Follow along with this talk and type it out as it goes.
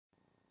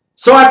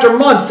So after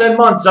months and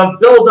months of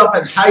build-up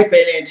and hype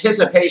and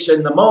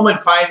anticipation, the moment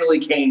finally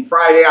came.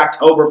 Friday,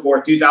 October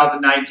 4th,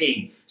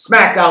 2019.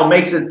 Smackdown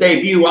makes its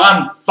debut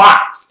on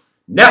Fox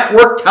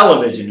network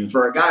television. And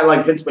for a guy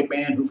like Vince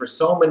McMahon, who for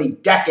so many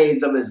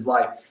decades of his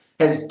life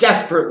has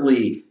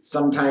desperately,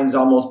 sometimes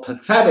almost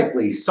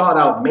pathetically, sought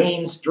out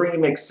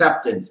mainstream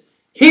acceptance,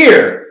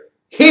 here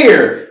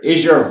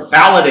is your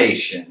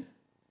validation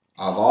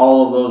of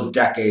all of those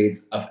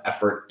decades of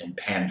effort and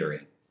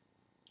pandering.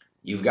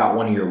 You've got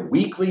one of your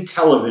weekly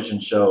television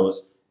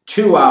shows,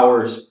 2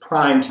 hours,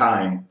 prime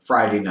time,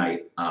 Friday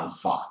night on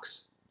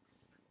Fox.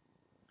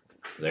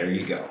 There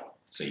you go.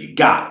 So you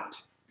got it.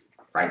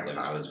 Frankly, if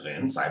I was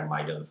Vince, I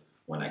might have,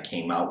 when I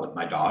came out with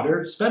my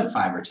daughter, spent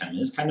 5 or 10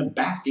 minutes kind of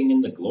basking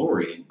in the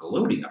glory and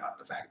gloating about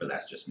the fact, but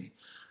that's just me.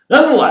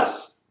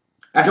 Nonetheless,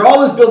 after all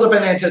this build-up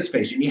and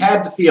anticipation, you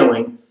had the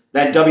feeling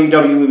that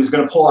WWE was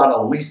going to pull out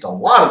at least a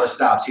lot of the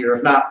stops here,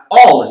 if not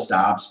all the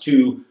stops,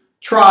 to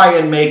try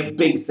and make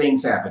big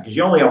things happen, because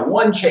you only have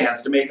one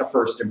chance to make a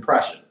first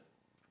impression.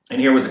 And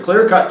here was a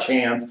clear-cut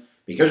chance,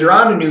 because you're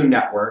on a new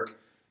network,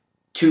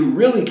 to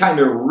really kind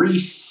of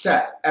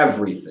reset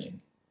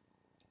everything.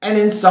 And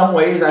in some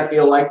ways, I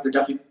feel like the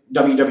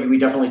WWE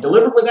definitely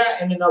delivered with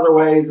that, and in other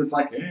ways, it's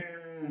like, I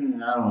don't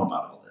know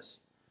about all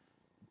this.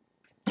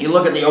 You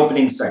look at the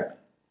opening segment,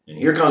 and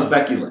here comes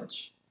Becky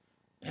Lynch.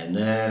 And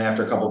then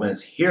after a couple of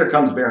minutes, here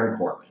comes Baron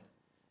Corbin.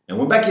 And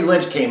when Becky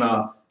Lynch came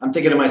out, I'm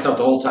thinking to myself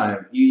the whole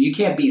time, you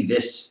can't be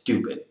this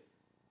stupid.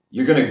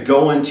 You're going to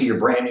go into your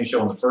brand new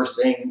show and the first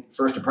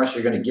impression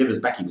you're going to give is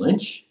Becky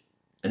Lynch?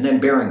 And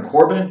then Baron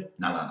Corbin?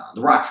 No.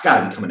 The Rock's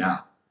got to be coming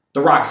out. The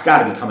Rock's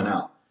got to be coming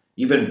out.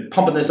 You've been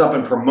pumping this up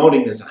and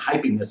promoting this and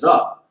hyping this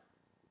up.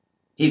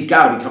 He's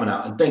got to be coming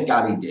out, and thank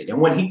God he did.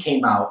 And when he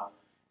came out,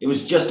 it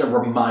was just a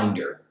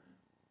reminder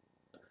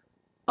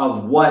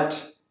of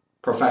what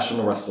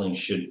professional wrestling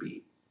should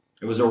be.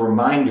 It was a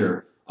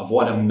reminder of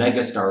what a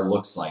megastar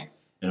looks like.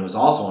 And it was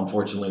also,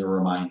 unfortunately, a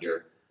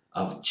reminder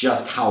of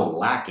just how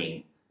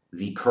lacking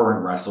the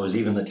current wrestlers,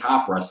 even the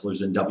top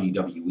wrestlers in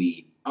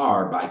WWE,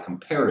 are by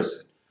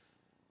comparison.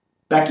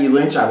 Becky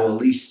Lynch, I will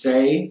at least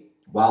say,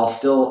 while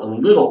still a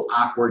little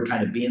awkward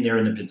kind of being there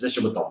in the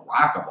position with The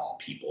Rock of all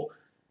people,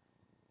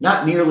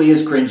 not nearly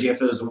as cringy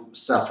if it was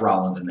Seth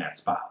Rollins in that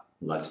spot,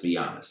 let's be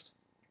honest.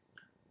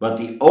 But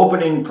the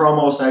opening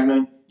promo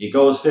segment, it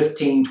goes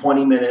 15,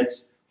 20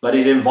 minutes, but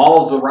it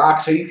involves The Rock,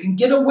 so you can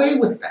get away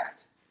with that.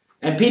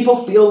 And people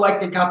feel like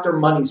they got their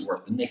money's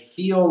worth, and they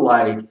feel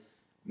like,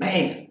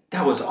 man,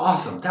 that was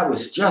awesome. That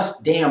was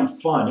just damn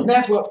fun. And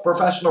that's what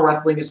professional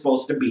wrestling is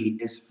supposed to be,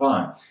 is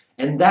fun.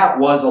 And that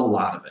was a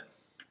lot of it.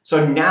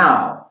 So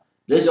now,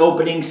 this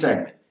opening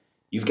segment,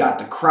 you've got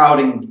the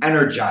crowd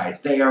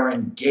energized. They are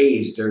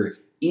engaged. They're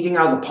eating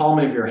out of the palm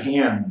of your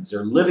hands.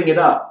 They're living it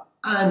up.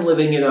 I'm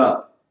living it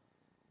up.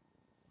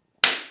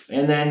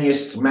 And then you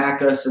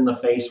smack us in the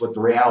face with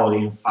the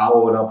reality and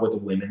follow it up with a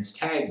women's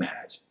tag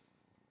match.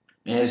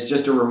 And it's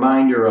just a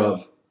reminder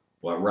of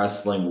what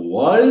wrestling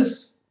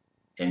was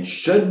and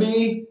should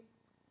be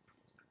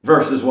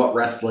versus what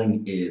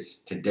wrestling is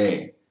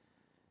today.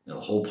 Now,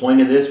 the whole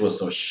point of this was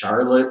so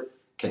Charlotte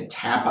can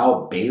tap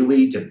out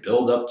Bayley to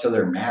build up to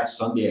their match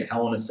Sunday at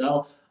Hell in a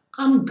Cell.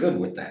 I'm good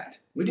with that.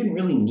 We didn't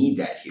really need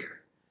that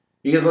here.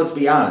 Because let's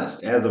be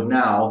honest, as of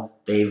now,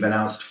 they've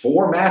announced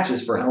 4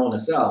 matches for Hell in a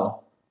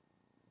Cell.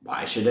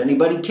 Why should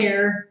anybody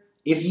care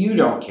if you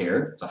don't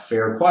care? It's a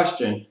fair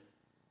question.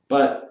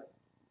 But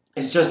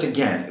it's just,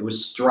 again, it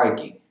was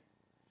striking.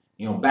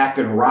 You know, back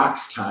in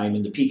Rock's time,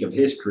 in the peak of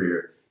his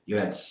career, you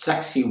had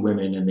sexy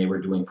women and they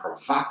were doing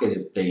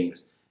provocative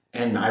things.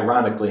 And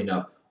ironically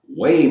enough,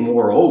 way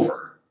more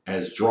over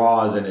as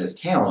draws and as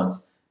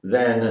talents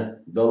than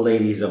the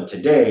ladies of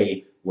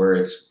today, where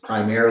it's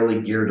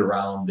primarily geared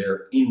around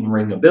their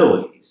in-ring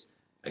abilities.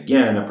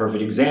 Again, a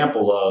perfect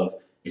example of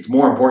it's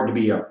more important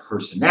to be a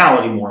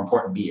personality, more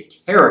important to be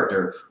a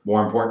character,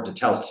 more important to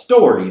tell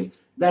stories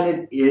than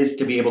it is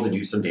to be able to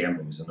do some damn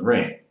moves in the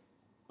ring.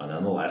 But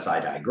nonetheless, I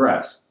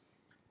digress.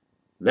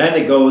 Then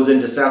it goes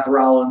into Seth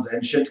Rollins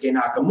and Shinsuke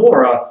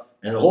Nakamura,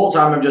 and the whole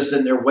time I'm just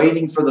sitting there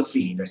waiting for the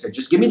Fiend. I said,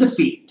 just give me the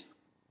Fiend.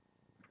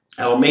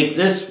 I will make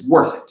this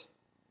worth it.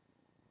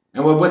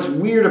 And what's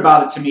weird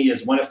about it to me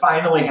is when it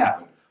finally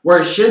happened, where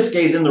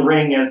Shinsuke's in the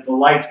ring as the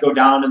lights go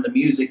down and the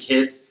music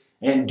hits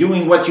and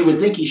doing what you would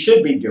think he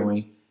should be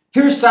doing,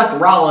 here's Seth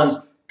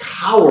Rollins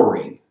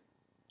cowering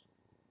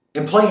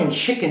and playing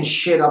chicken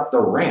shit up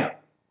the ramp.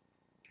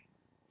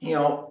 You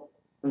know,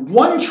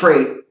 one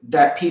trait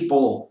that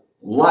people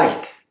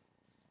like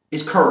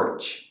is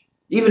courage,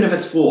 even if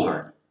it's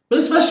foolhardy, but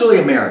especially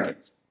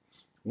Americans.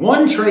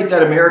 One trait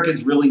that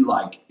Americans really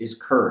like is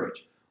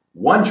courage.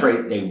 One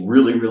trait they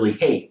really, really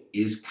hate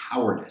is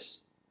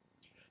cowardice.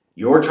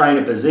 You're trying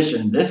to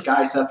position this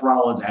guy, Seth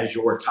Rollins, as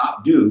your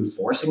top dude,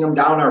 forcing him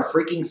down our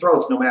freaking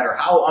throats no matter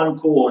how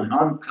uncool and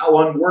how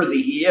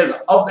unworthy he is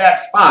of that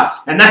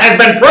spot, and that has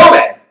been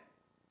proven.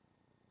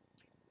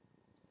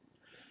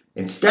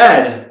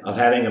 Instead of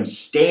having him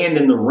stand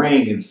in the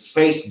ring and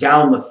face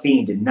down the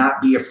Fiend and not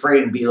be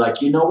afraid and be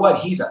like, you know what,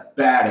 he's a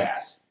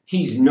badass.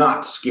 He's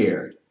not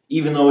scared,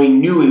 even though he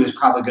knew he was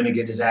probably going to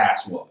get his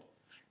ass whooped.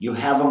 You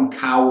have him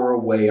cower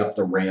away up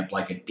the ramp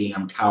like a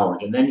damn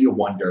coward, and then you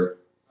wonder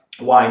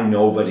why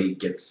nobody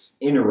gets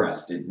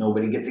interested,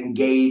 nobody gets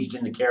engaged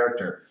in the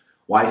character,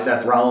 why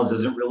Seth Rollins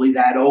isn't really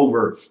that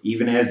over,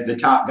 even as the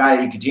top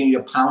guy. You continue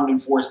to pound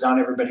and force down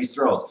everybody's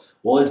throats.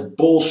 Well, it's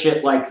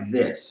bullshit like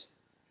this.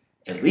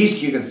 At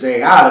least you can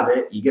say out of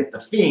it, you get The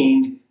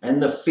Fiend,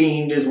 and The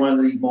Fiend is one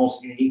of the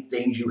most unique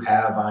things you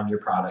have on your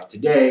product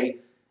today,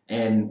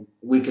 and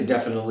we could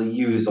definitely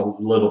use a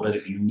little bit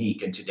of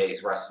unique in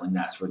today's wrestling,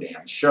 that's for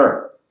damn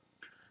sure.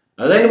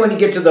 Now then when you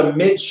get to the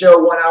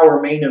mid-show 1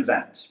 hour main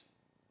event,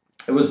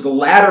 it was the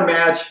ladder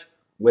match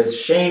with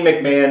Shane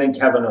McMahon and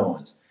Kevin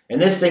Owens.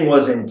 And this thing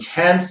was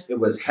intense, it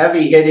was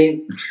heavy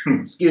hitting,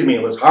 excuse me,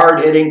 it was hard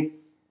hitting.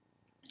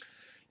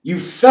 You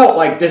felt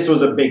like this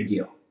was a big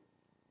deal.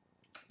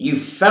 You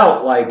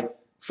felt like,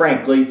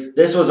 frankly,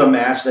 this was a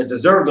match that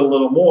deserved a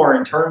little more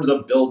in terms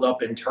of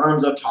build-up, in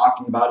terms of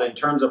talking about it, in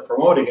terms of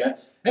promoting it.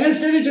 And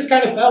instead it just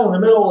kind of fell in the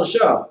middle of the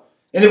show.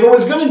 And if it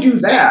was going to do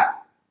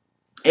that,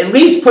 at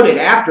least put it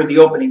after the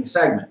opening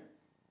segment.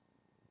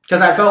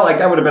 Because I felt like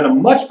that would have been a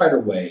much better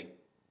way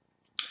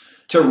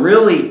to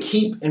really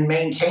keep and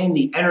maintain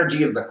the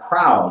energy of the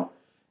crowd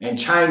and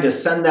trying to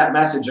send that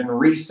message and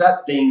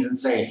reset things and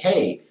say,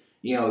 hey,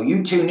 you know,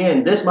 you tune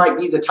in. This might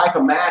be the type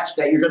of match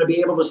that you're going to be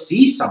able to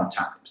see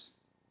sometimes.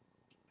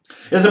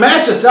 As the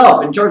match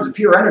itself, in terms of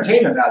pure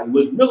entertainment value,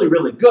 was really,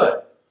 really good.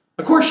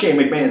 Of course, Shane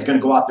McMahon is going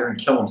to go out there and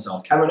kill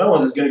himself. Kevin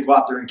Owens is going to go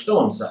out there and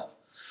kill himself.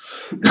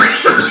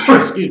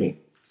 Excuse me.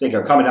 I think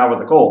I'm coming out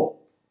with a cold.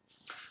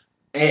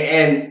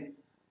 And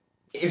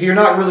if you're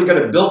not really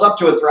going to build up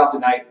to it throughout the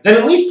night, then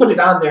at least put it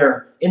on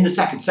there in the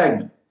second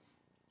segment.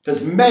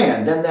 Because,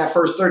 man, then that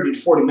first 30 to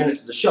 40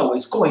 minutes of the show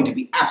is going to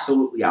be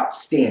absolutely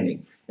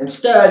outstanding.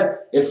 Instead,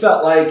 it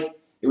felt like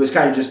it was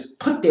kind of just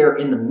put there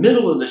in the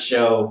middle of the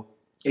show.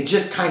 It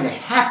just kind of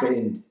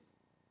happened.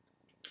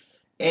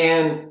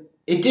 And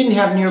it didn't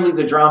have nearly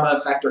the drama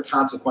effect or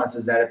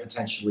consequences that it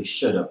potentially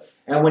should have.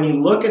 And when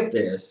you look at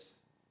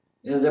this,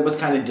 you know, that was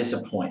kind of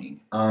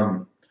disappointing.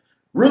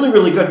 Really,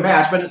 really good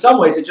match, but in some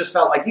ways it just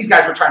felt like these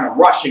guys were trying to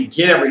rush and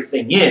get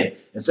everything in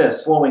instead of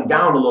slowing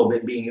down a little bit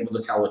and being able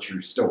to tell a true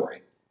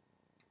story.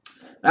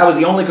 That was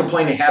the only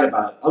complaint I had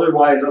about it.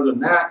 Otherwise, other than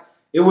that,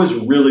 it was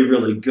really,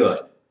 really good.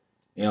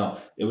 You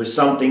know, it was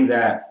something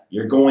that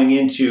you're going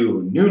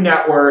into new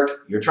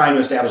network, you're trying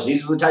to establish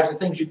these are the types of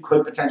things you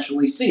could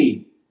potentially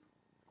see.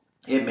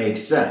 It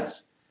makes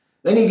sense.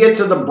 Then you get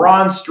to the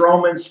Braun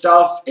Strowman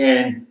stuff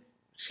and,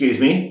 excuse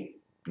me,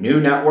 new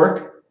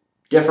network,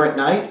 different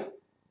night,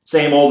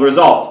 same old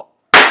result.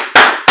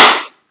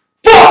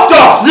 Fucked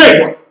off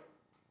Ziggler! At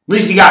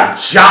least he got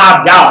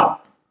jobbed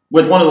out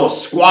with one of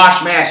those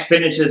squash match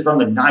finishes from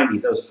the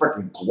 90s. That was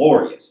freaking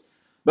glorious.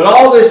 But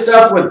all this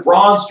stuff with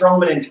Braun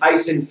Strowman and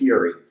Tyson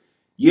Fury,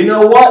 you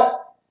know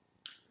what?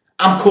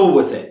 I'm cool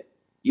with it.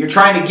 You're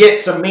trying to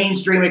get some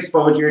mainstream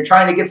exposure. You're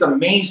trying to get some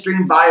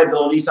mainstream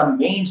viability, some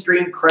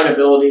mainstream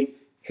credibility.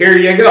 Here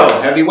you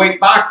go. Heavyweight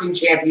boxing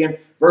champion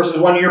versus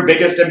one of your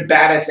biggest and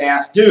baddest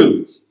ass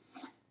dudes.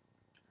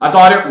 I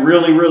thought it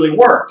really, really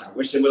worked. I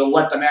wish they would have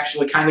let them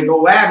actually kind of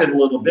go at it a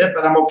little bit,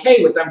 but I'm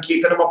okay with them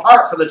keeping them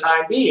apart for the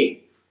time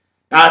being.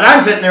 Now, as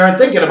I'm sitting there and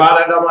thinking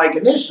about it, I'm like,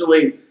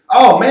 initially,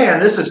 oh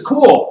man, this is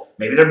cool.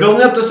 Maybe they're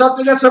building up to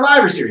something at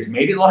Survivor Series.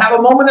 Maybe they'll have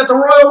a moment at the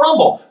Royal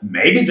Rumble.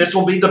 Maybe this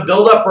will be the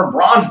build-up for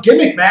Braun's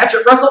gimmick match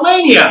at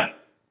WrestleMania.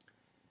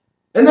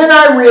 And then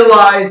I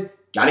realized,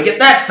 gotta get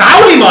that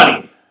Saudi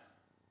money.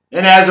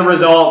 And as a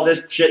result,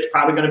 this shit's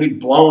probably going to be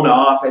blown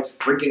off at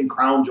freaking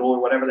Crown Jewel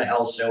or whatever the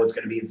hell show it's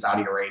going to be in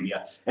Saudi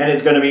Arabia. And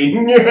it's going to be,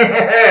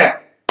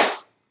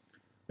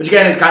 which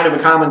again is kind of a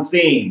common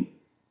theme.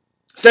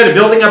 Instead of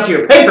building up to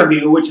your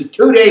pay-per-view, which is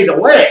 2 days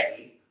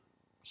away,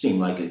 seemed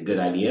like a good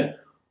idea,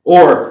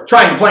 or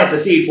trying to plant the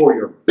seed for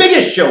your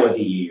biggest show of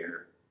the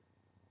year,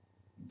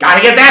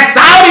 gotta get that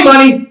Saudi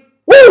money!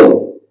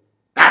 Woo!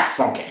 That's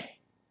funky.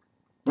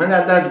 And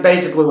that's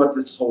basically what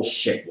this whole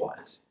shit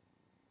was.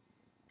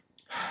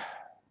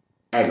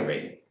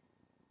 Aggravating.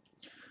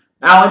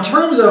 Now, in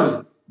terms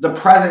of the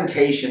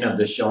presentation of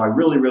this show, I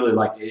really, really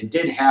liked it. It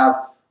did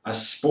have a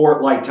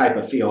sport-like type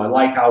of feel. I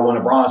like how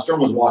when Braun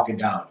Strowman was walking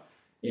down,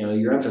 you know,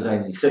 you're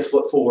emphasizing he's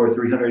 6'4",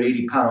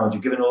 380 pounds.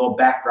 You're giving a little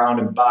background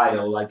and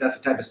bio. Like, that's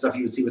the type of stuff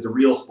you would see with the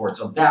real sport.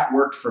 So that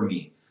worked for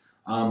me.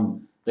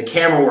 The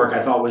camera work,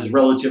 I thought, was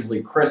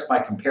relatively crisp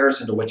by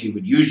comparison to what you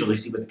would usually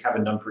see with a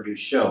Kevin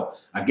Dunn-produced show.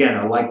 Again,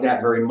 I like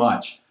that very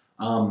much.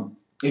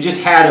 It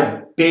just had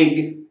a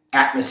big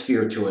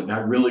atmosphere to it, and I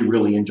really,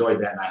 really enjoyed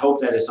that. And I hope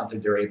that is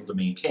something they're able to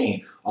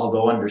maintain,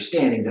 although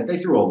understanding that they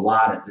threw a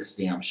lot at this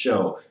damn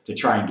show to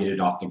try and get it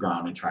off the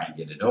ground and try and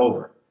get it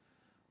over.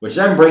 Which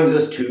then brings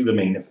us to the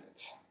main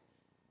event.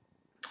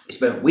 We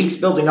spent weeks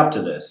building up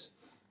to this.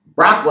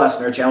 Brock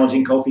Lesnar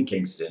challenging Kofi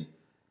Kingston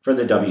for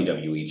the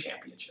WWE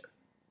Championship.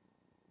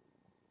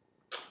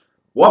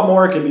 What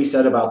more can be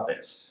said about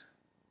this?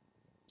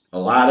 A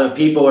lot of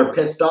people are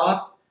pissed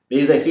off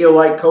because they feel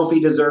like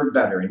Kofi deserved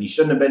better and he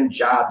shouldn't have been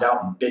jobbed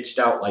out and bitched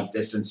out like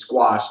this and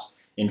squashed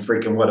in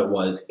freaking what it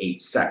was,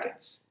 8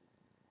 seconds.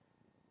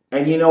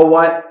 And you know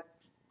what?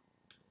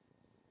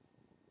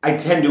 I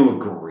tend to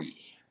agree.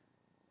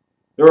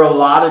 There are a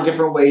lot of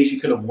different ways you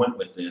could have went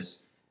with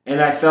this. And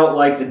I felt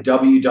like the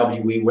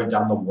WWE went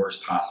down the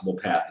worst possible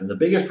path. And the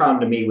biggest problem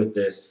to me with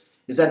this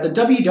is that the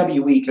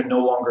WWE can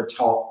no longer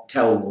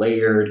tell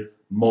layered,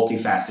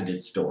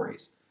 multifaceted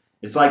stories.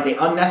 It's like they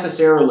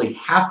unnecessarily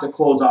have to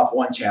close off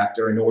one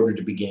chapter in order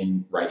to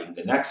begin writing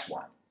the next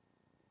one.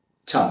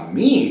 To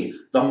me,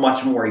 the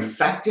much more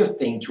effective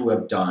thing to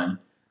have done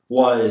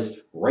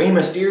was Rey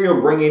Mysterio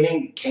bringing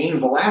in Cain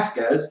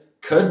Velasquez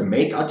could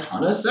make a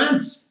ton of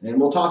sense. And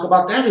we'll talk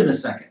about that in a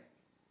second.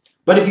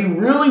 But if you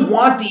really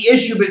want the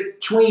issue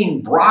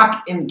between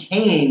Brock and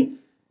Cain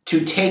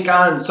to take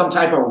on some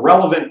type of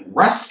relevant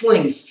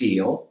wrestling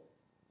feel,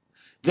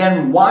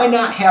 then why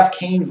not have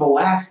Cain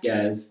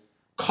Velasquez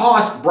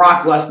cost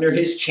Brock Lesnar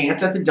his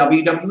chance at the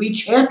WWE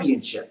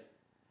Championship?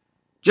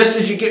 Just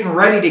as you're getting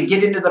ready to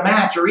get into the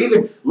match, or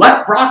even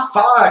let Brock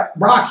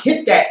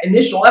hit that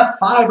initial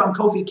F5 on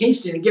Kofi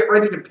Kingston and get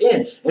ready to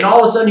pin. And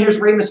all of a sudden, here's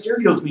Rey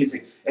Mysterio's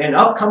music. And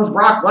up comes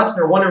Brock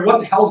Lesnar wondering what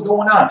the hell's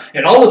going on.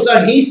 And all of a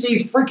sudden, he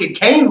sees freaking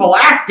Cain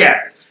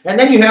Velasquez. And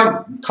then you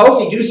have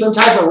Kofi do some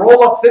type of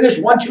roll-up finish,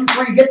 1, 2,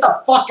 3, get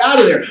the fuck out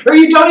of there. Or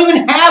you don't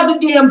even have the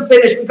damn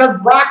finish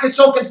because Brock is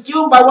so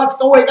consumed by what's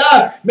going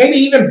on. Maybe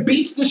he even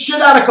beats the shit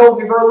out of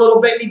Kofi for a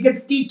little bit and he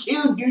gets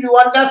DQ'd due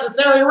to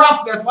unnecessary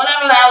roughness,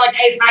 whatever the hell the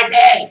case might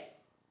be.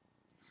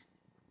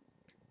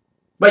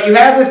 But you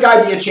had this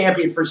guy be a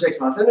champion for 6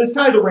 months, and his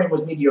title reign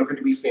was mediocre,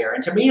 to be fair.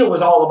 And to me, it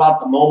was all about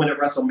the moment at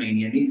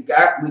WrestleMania, and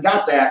we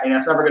got that, and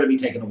that's never going to be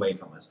taken away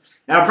from us.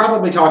 And I'll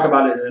probably talk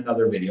about it in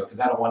another video because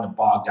I don't want to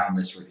bog down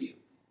this review.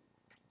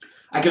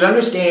 I could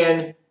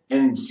understand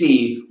and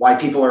see why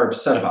people are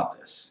upset about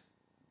this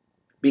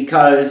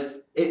because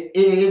it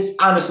is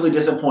honestly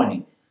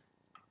disappointing.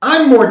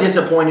 I'm more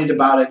disappointed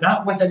about it,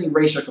 not with any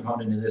racial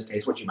component in this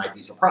case, which you might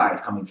be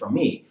surprised coming from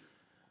me.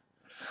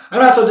 I'm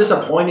not so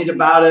disappointed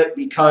about it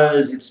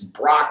because it's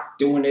Brock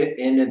doing it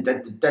in in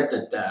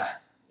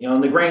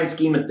the grand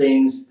scheme of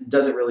things, it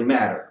doesn't really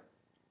matter.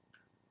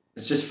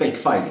 It's just fake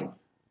fighting.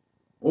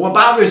 What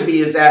bothers me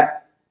is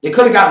that they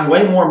could have gotten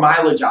way more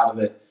mileage out of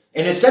it.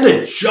 And instead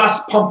of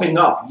just pumping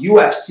up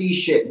UFC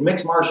shit and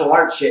mixed martial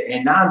arts shit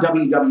and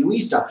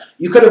non-WWE stuff,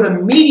 you could have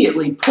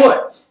immediately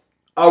put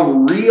a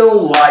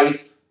real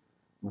life,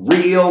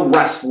 real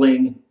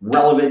wrestling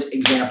relevant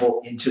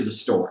example into the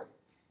story.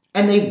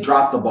 And they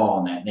dropped the ball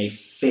on that, and they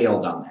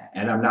failed on that,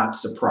 and I'm not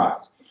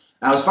surprised.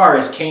 Now, as far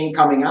as Cain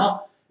coming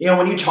out,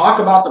 when you talk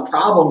about the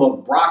problem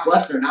of Brock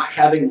Lesnar not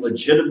having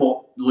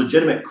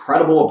legitimate,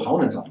 credible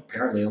opponents,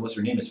 apparently, unless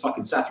her name is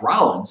fucking Seth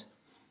Rollins,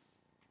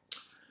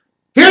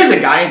 here's a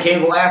guy in Cain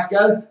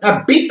Velasquez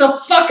that beat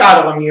the fuck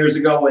out of him years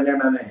ago in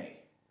MMA.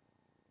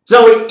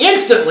 So he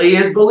instantly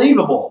is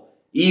believable,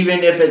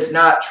 even if it's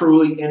not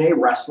truly in a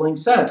wrestling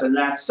sense, and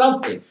that's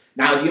something.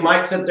 Now, you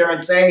might sit there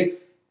and say,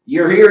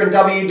 you're here in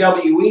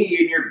WWE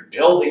and you're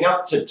building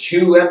up to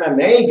 2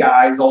 MMA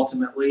guys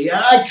ultimately.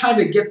 And I kind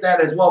of get that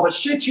as well, but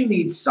shit, you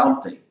need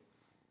something.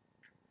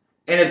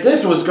 And if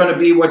this was going to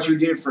be what you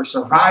did for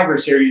Survivor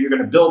Series, you're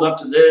going to build up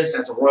to this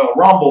at the Royal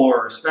Rumble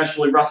or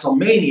especially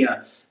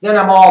WrestleMania, then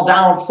I'm all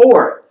down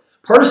for it.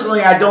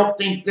 Personally, I don't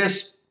think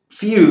this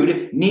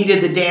feud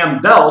needed the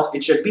damn belt.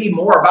 It should be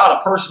more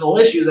about a personal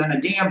issue than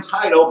a damn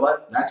title,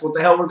 but that's what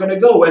the hell we're going to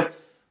go with.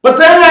 But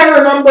then I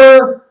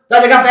remember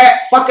that they got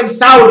that fucking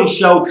Saudi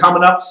show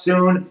coming up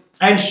soon,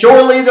 and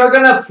surely they're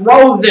going to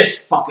throw this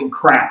fucking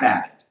crap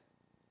at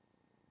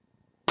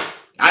it.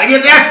 Gotta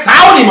get that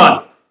Saudi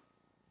money.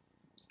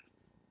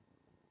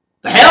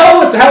 The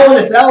hell with the Hell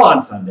in a Cell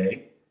on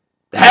Sunday.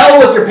 The hell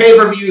with your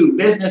pay-per-view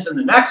business in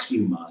the next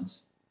few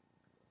months.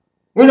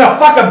 We're going to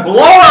fucking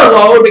blow our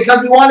load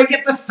because we want to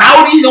get the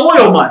Saudis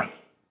oil money.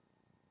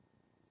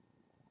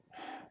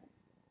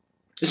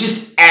 It's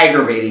just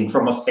aggravating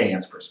from a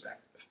fan's perspective.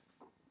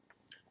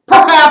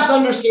 Perhaps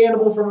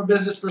understandable from a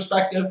business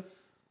perspective,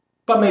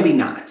 but maybe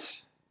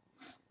not.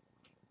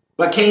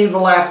 But Cain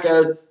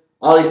Velasquez,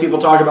 all these people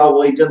talk about,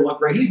 well, he didn't look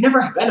great. He's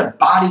never been a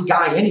body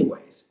guy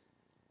anyways.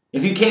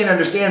 If you can't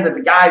understand that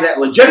the guy that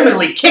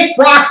legitimately kicked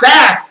Brock's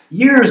ass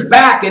years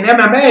back in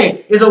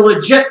MMA is a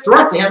legit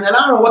threat to him, then I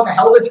don't know what the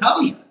hell to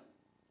tell you.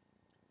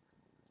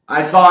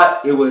 I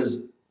thought it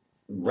was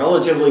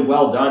relatively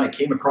well done. It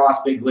came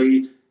across Big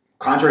League.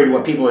 Contrary to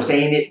what people are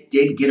saying, it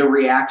did get a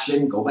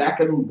reaction. Go back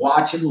and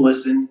watch and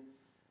listen.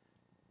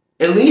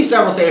 At least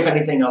I will say, if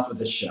anything else, with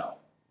this show,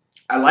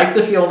 I like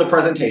the feel and the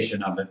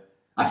presentation of it.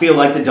 I feel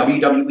like the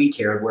WWE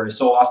cared, whereas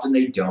so often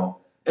they don't.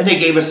 And they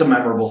gave us some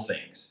memorable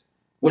things.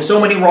 With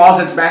so many Raws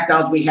and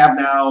Smackdowns we have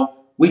now,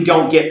 we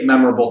don't get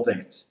memorable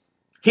things.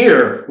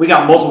 Here, we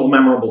got multiple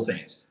memorable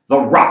things. The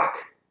Rock,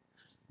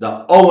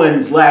 the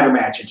Owens ladder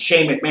match, and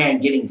Shane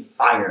McMahon getting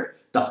fired.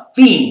 The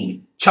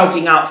Fiend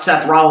choking out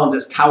Seth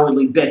Rollins'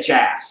 cowardly bitch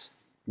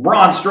ass.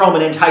 Braun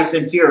Strowman and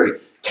Tyson Fury.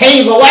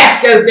 Cain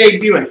Velasquez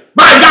debuting.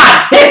 My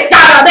God, it's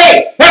gotta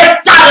be!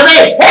 It's gotta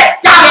be!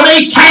 It's gotta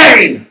be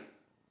Cain!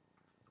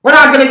 We're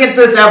not gonna get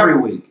this every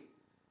week.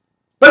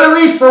 But at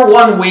least for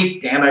 1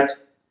 week, damn it,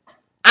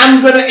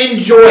 I'm going to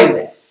enjoy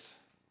this.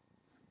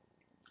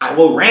 I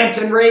will rant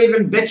and rave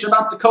and bitch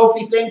about the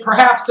Kofi thing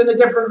perhaps in a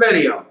different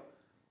video.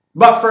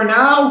 But for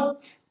now,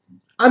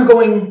 I'm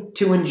going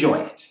to enjoy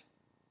it.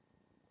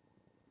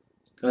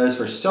 Because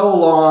for so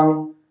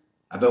long,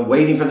 I've been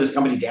waiting for this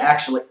company to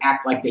actually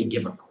act like they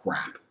give a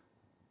crap.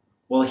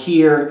 Well,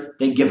 here,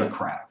 they give a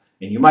crap.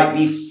 And you might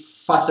be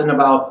fussing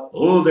about,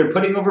 oh, they're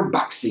putting over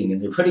boxing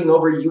and they're putting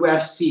over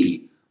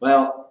UFC.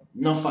 Well,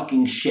 no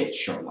fucking shit,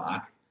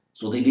 Sherlock.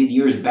 It's what they did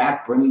years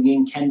back bringing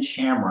in Ken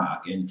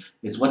Shamrock. And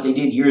it's what they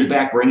did years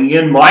back bringing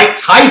in Mike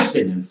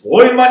Tyson and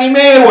Floyd Money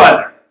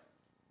Mayweather.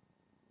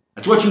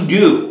 That's what you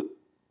do.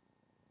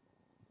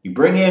 You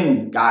bring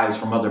in guys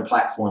from other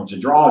platforms to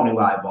draw new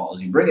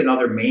eyeballs. You bring in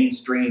other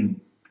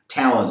mainstream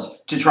talents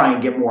to try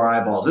and get more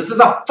eyeballs. This is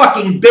a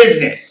fucking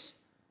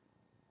business.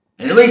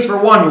 And at least for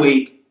 1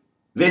 week,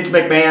 Vince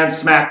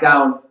McMahon's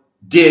Smackdown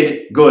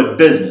did good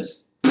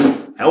business.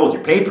 Hell with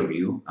your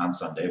pay-per-view on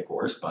Sunday, of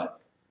course,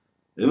 but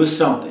it was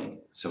something.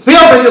 So feel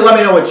free to let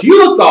me know what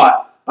you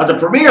thought of the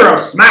premiere of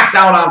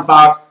Smackdown on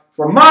Fox.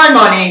 For my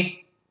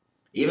money,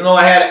 even though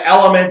I had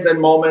elements and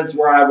moments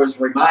where I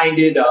was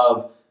reminded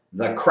of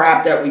the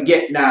crap that we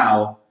get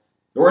now,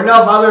 there were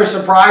enough other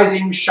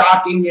surprising,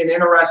 shocking, and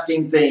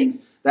interesting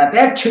things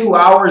that 2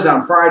 hours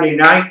on Friday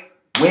night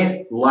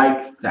went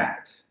like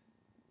that.